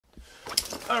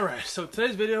Alright, so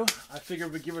today's video, I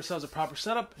figured we'd give ourselves a proper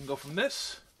setup and go from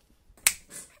this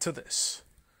to this.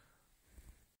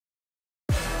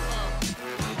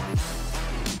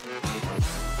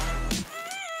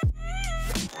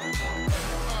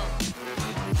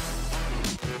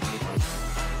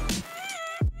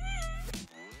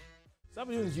 So I've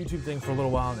been doing this YouTube thing for a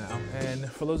little while now, and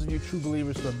for those of you true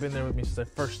believers who have been there with me since I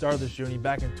first started this journey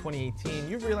back in 2018,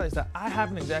 you realize that I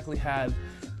haven't exactly had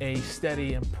a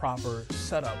steady and proper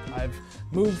setup. I've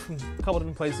moved from a couple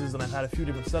different places and I've had a few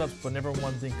different setups, but never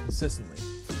one thing consistently.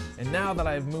 And now that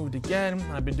I've moved again,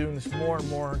 I've been doing this more and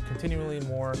more, continually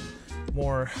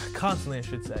more constantly, I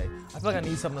should say. I feel like I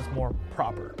need something that's more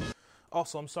proper.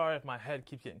 Also, I'm sorry if my head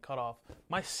keeps getting cut off.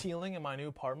 My ceiling in my new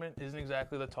apartment isn't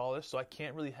exactly the tallest, so I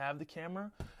can't really have the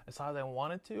camera as high as I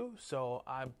want it to, so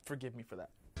forgive me for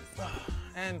that.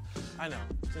 And I know,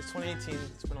 since 2018,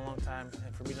 it's been a long time,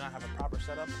 and for me to not have a proper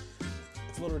setup,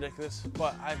 it's a little ridiculous,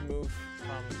 but I've moved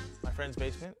from my friend's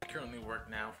basement. I currently work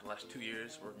now for the last 2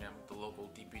 years, working at the local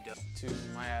DPW, to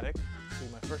my attic,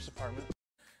 to my first apartment.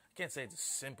 I can't say it's a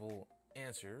simple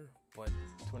answer, but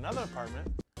to another apartment.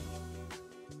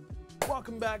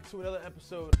 Welcome back to another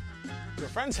episode to a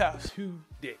friend's house. 2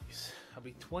 days. I'll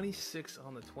be 26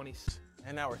 on the 20th,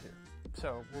 and now we're here.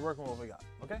 So we're working with what we got,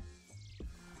 okay?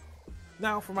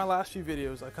 Now, for my last few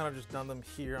videos, I've kind of just done them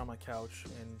here on my couch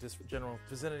in this general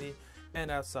vicinity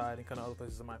and outside and kind of other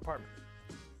places in my apartment.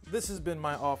 This has been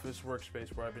my office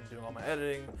workspace where I've been doing all my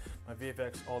editing, my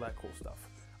VFX, all that cool stuff.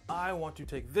 I want to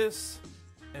take this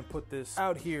and put this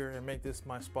out here and make this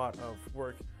my spot of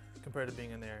work compared to being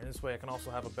in there. And this way I can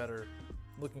also have a better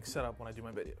looking setup when I do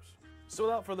my videos. So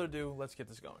without further ado, let's get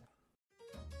this going.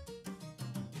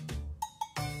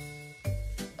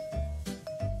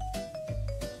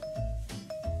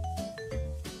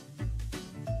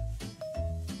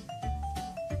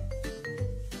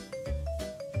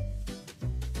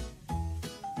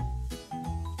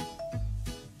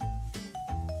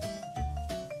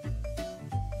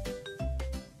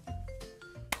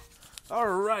 All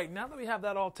right, now that we have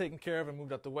that all taken care of and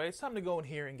moved out the way, it's time to go in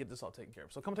here and get this all taken care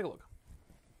of. So come take a look.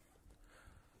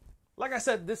 Like I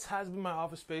said, this has been my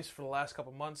office space for the last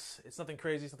couple months. It's nothing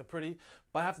crazy, it's nothing pretty,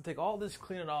 but I have to take all this,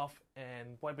 clean it off,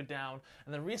 and wipe it down,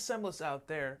 and then reassemble this out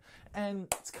there. And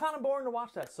it's kind of boring to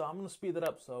watch that, so I'm going to speed it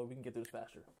up so we can get through this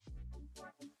faster.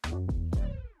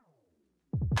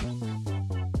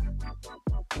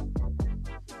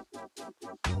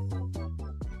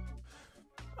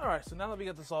 Alright, so now that we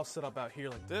got this all set up out here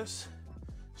like this,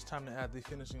 it's time to add the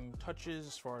finishing touches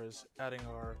as far as adding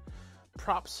our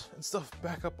props and stuff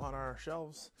back up on our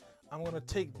shelves. I'm going to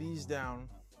take these down,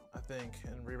 I think,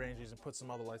 and rearrange these and put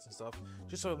some other lights and stuff,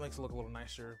 just so it makes it look a little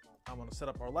nicer. I'm going to set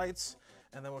up our lights,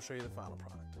 and then we'll show you the final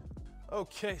product.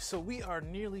 Okay, so we are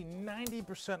nearly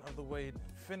 90% of the way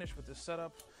finished with this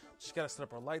setup. Just got to set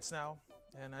up our lights now.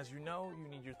 And as you know, you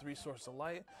need your 3 sources of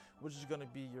light, which is going to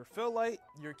be your fill light,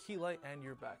 your key light, and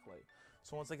your backlight.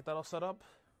 So once I get that all set up,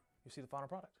 you see the final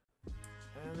product.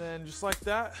 And then just like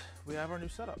that, we have our new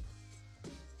setup.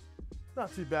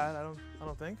 Not too bad, I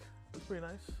don't think. It's pretty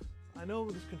nice. I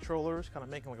know this controller is kind of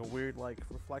making like a weird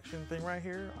reflection thing right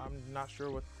here. I'm not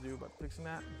sure what to do about fixing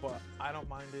that, but I don't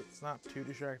mind it. It's not too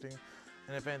distracting.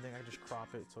 And if anything, I just crop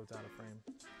it so it's out of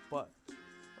frame. But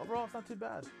overall, it's not too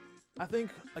bad. I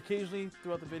think occasionally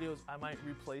throughout the videos I might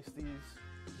replace these,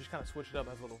 just kind of switch it up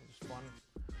as a little just fun.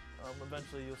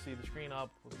 Eventually you'll see the screen up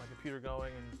with my computer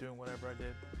going and doing whatever I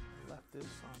did. I left this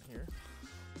on here.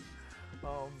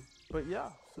 But yeah,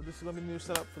 so this is going to be the new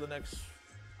setup for the next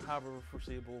however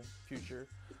foreseeable future.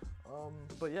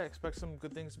 But yeah, expect some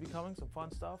good things to be coming, some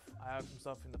fun stuff. I have some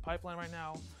stuff in the pipeline right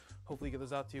now. Hopefully get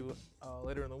this out to you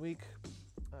later in the week.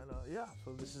 And yeah,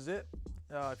 so this is it.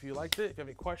 If you liked it, if you have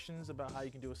any questions about how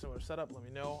you can do a similar setup, let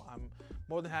me know. I'm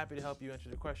more than happy to help you answer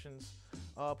the questions.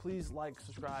 Please like,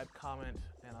 subscribe, comment,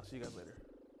 and I'll see you guys later.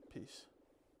 Peace.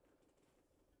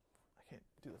 I can't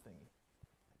do the thing.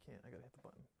 I gotta hit the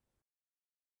button.